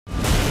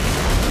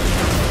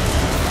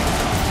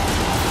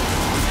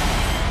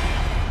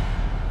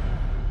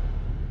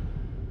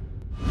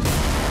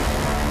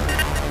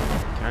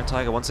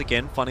Tiger once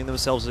again finding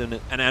themselves in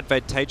an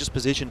advantageous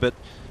position, but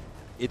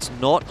it's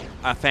not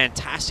a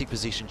fantastic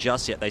position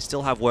just yet. They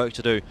still have work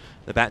to do.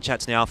 The bat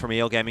chats now from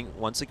Wargaming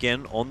once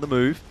again on the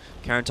move.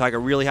 Karen Tiger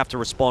really have to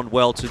respond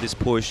well to this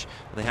push.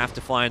 They have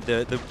to find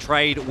the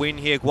trade win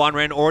here.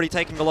 Guanren already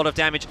taking a lot of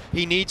damage.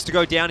 He needs to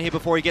go down here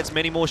before he gets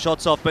many more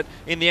shots off, but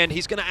in the end,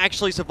 he's going to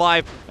actually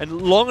survive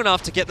and long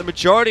enough to get the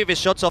majority of his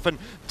shots off. And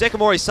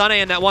Dekamori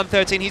Sane in that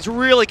 113, he's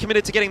really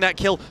committed to getting that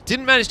kill.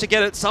 Didn't manage to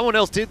get it. Someone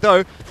else did,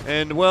 though.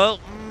 And, well,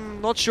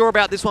 not sure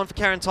about this one for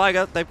Karen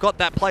Tiger. They've got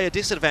that player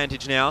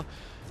disadvantage now.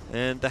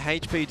 And the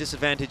HP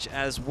disadvantage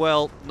as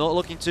well, not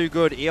looking too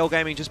good.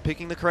 Wargaming just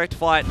picking the correct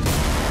fight.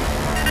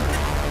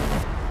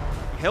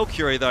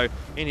 Hellcurie, though,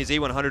 in his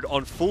E100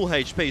 on full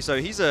HP, so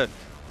he's a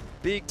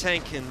big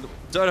tank, and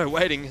Dodo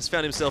Waiting has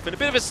found himself in a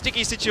bit of a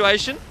sticky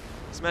situation.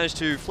 He's managed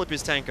to flip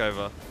his tank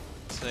over.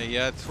 So,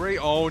 yeah, 3.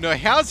 Oh, no,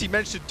 how's he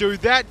managed to do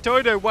that?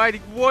 Dodo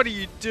Waiting, what are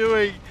you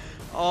doing?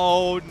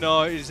 Oh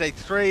no, it is a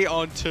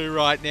 3-on-2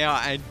 right now,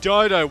 and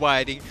Dodo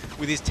Waiting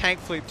with his tank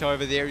flipped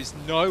over. There is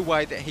no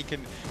way that he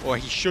can, or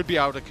he should be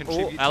able to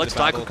contribute. Alex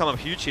Dye could come up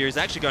huge here. He's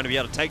actually going to be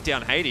able to take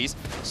down Hades.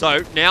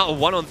 So now a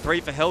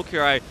 1-on-3 for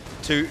Hellcurie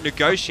to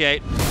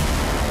negotiate.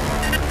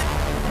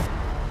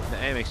 The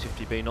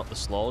AMX-50B, not the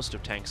slowest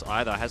of tanks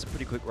either, has a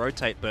pretty quick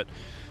rotate, but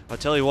I'll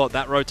tell you what,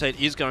 that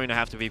rotate is going to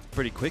have to be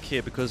pretty quick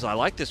here, because I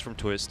like this from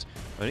Twist.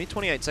 Only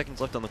 28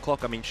 seconds left on the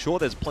clock. I mean, sure,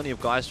 there's plenty of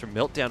guys from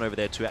Meltdown over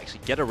there to actually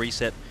get a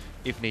reset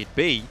if need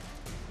be,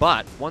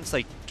 but once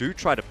they do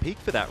try to peak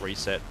for that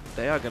reset,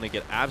 they are going to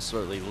get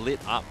absolutely lit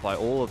up by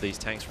all of these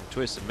tanks from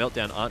Twist, and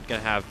Meltdown aren't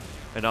going to have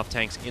enough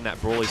tanks in that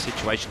brawly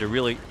situation to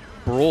really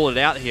brawl it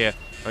out here.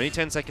 Only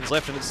 10 seconds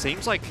left, and it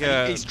seems like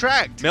he's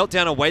tracked.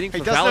 Meltdown are waiting for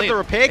Valiant. He doesn't have the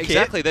repair kit.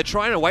 Exactly, they're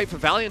trying to wait for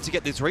Valiant to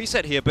get this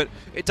reset here, but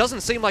it doesn't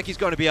seem like he's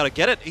going to be able to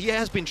get it. He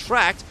has been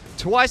tracked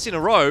twice in a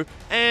row,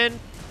 and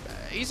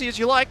easy as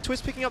you like,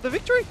 Twist picking up the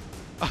victory.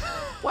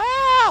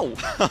 Wow!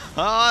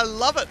 I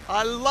love it.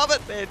 I love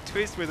it there,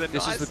 Twist with it.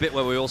 This is the bit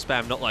where we all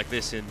spam not like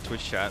this in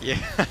Twitch chat.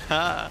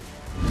 Yeah.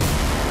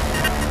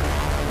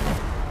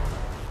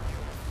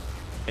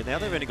 And now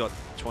they've only got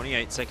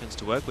 28 seconds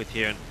to work with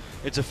here, and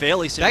it's a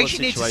fairly similar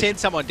situation. They actually need to send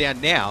someone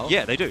down now.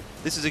 Yeah, they do.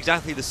 This is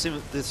exactly the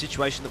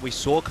situation that we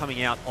saw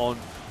coming out on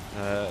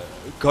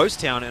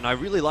Ghost Town, and I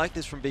really like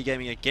this from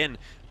Wargaming again.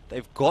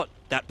 They've got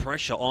that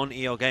pressure on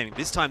Wargaming.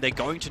 This time they're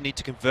going to need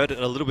to convert it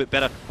a little bit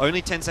better.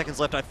 Only 10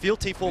 seconds left. I feel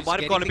T4 might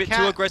have gone a bit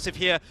too aggressive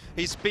here.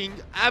 He's being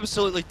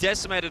absolutely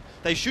decimated.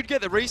 They should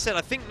get the reset,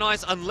 I think,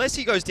 nice, unless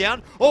he goes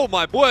down. Oh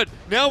my word,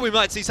 now we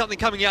might see something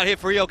coming out here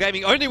for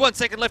Wargaming. Only 1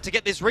 second left to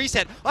get this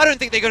reset. I don't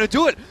think they're going to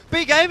do it.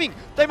 Wargaming,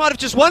 they might have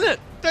just won it.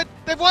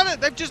 They've won it.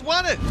 They've just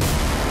won it.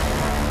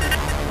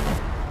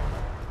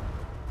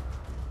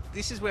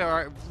 This is where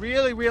I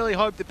really, really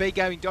hope that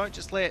Wargaming don't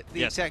just let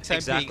the exact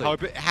same thing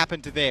happen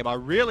to them. I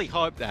really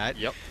hope that.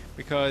 Yep.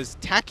 Because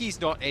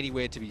Tacky's not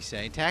anywhere to be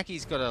seen.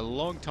 Tacky's got a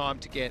long time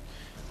to get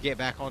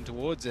back on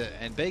towards it,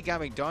 and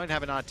Wargaming don't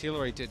have an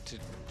artillery to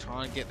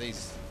try and get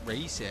these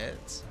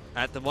resets.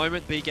 At the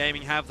moment,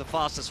 Wargaming have the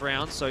fastest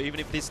round, so even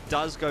if this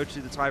does go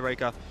to the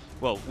tiebreaker,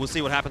 well, we'll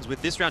see what happens with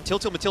this round.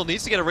 Tiltil Matil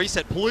needs to get a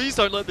reset. Please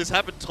don't let this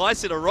happen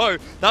twice in a row.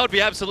 That would be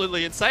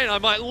absolutely insane. I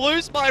might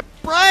lose my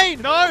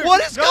brain. No.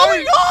 What is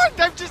going on?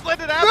 They've just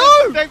let it happen.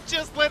 No. They've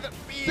just let it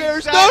be.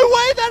 There's no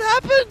way that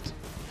happened.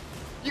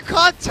 You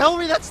can't tell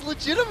me that's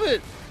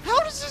legitimate. How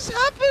does this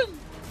happen?